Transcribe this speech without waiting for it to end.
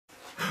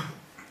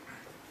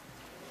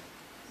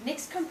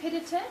Next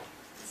competitor,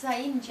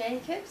 Zaeem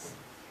Jacobs.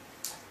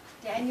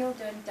 Daniel,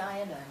 don't die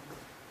alone.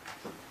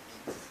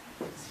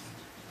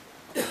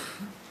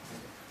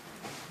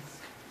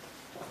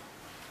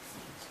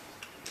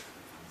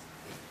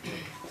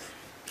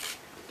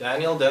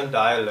 Daniel, Don't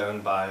Die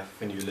Alone by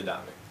Finuala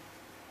Dowling.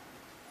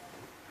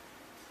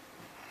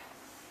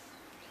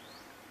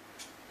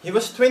 He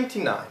was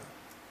 29.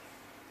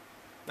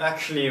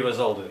 Actually, he was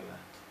older than that.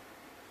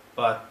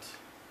 But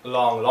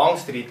along Long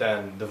Street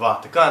and the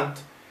Waterkant,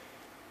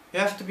 you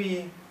have to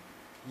be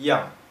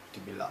young to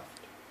be loved.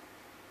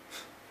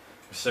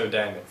 So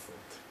Daniel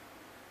thought.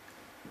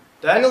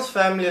 Daniel's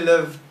family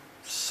lived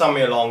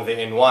somewhere along the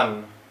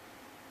N1.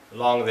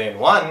 Along the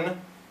N1,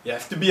 you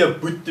have to be a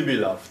boot to be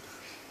loved.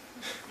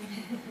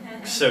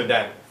 So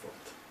Daniel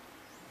thought.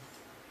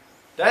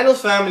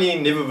 Daniel's family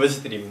never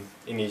visited him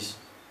in his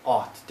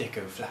Art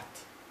Deco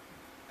flat.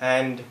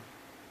 And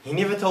he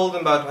never told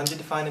them about wanting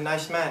to find a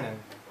nice man and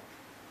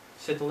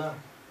settle down.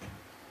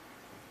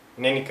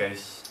 In any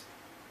case,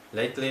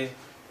 lately,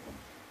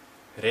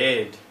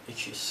 red,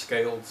 itchy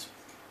scales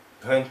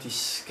burnt his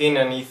skin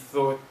and he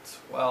thought,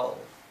 well,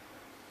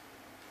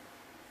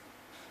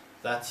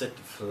 that's it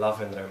for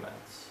love and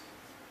romance.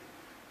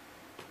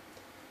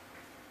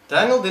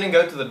 Daniel didn't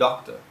go to the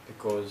doctor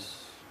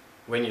because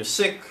when you're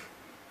sick,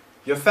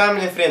 your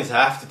family and friends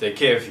have to take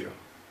care of you.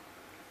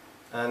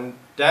 And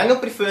Daniel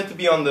preferred to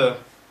be on the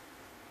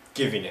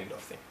giving end of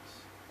things.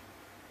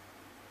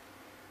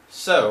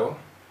 So,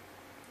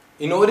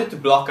 in order to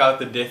block out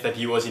the death that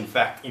he was in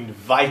fact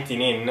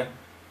inviting in,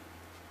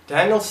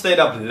 Daniel stayed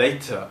up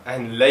later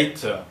and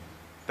later,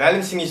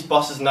 balancing his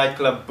boss's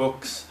nightclub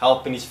books,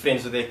 helping his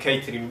friends with their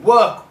catering.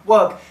 Work,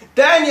 work!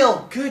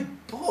 Daniel!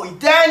 Good boy,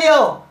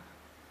 Daniel!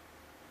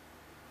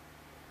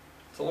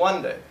 Till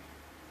one day,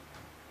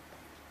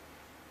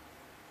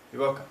 he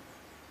woke up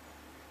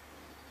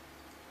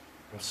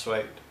and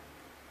swayed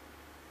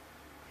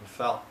and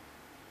fell.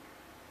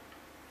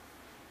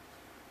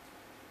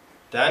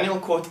 Daniel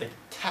caught a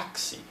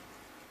taxi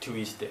to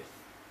his death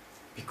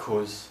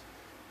because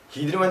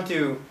he didn't want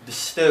to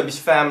disturb his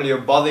family or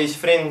bother his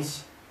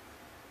friends,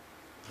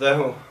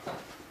 though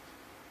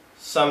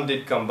some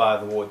did come by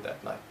the ward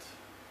that night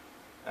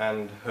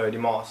and heard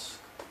him ask,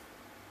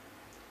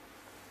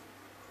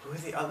 "Who are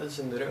the others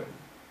in the room?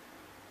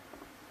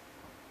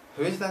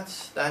 Who is that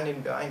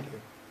standing behind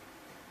you?"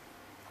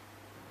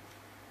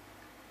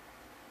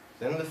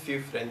 Then the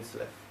few friends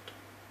left.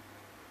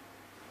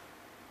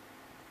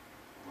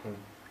 And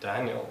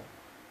Daniel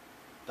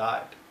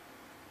died.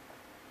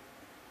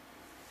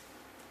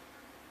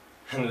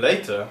 And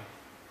later,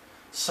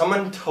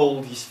 someone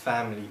told his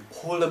family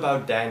all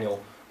about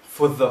Daniel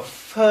for the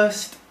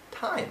first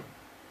time.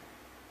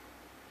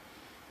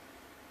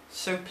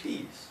 So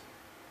please,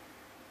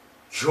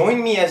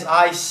 join me as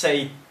I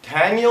say,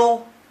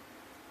 Daniel,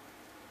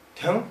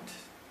 don't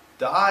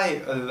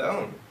die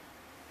alone.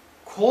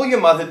 Call your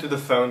mother to the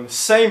phone.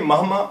 Say,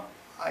 "Mama,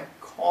 I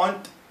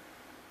can't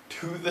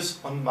do this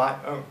on my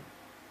own."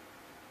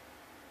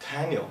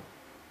 Daniel,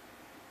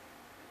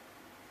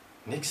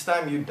 next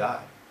time you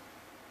die,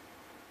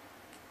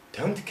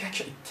 don't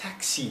catch a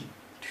taxi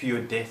to your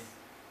death.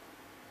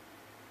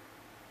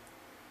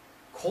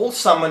 Call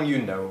someone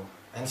you know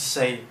and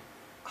say,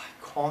 "I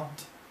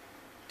can't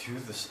do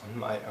this on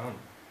my own."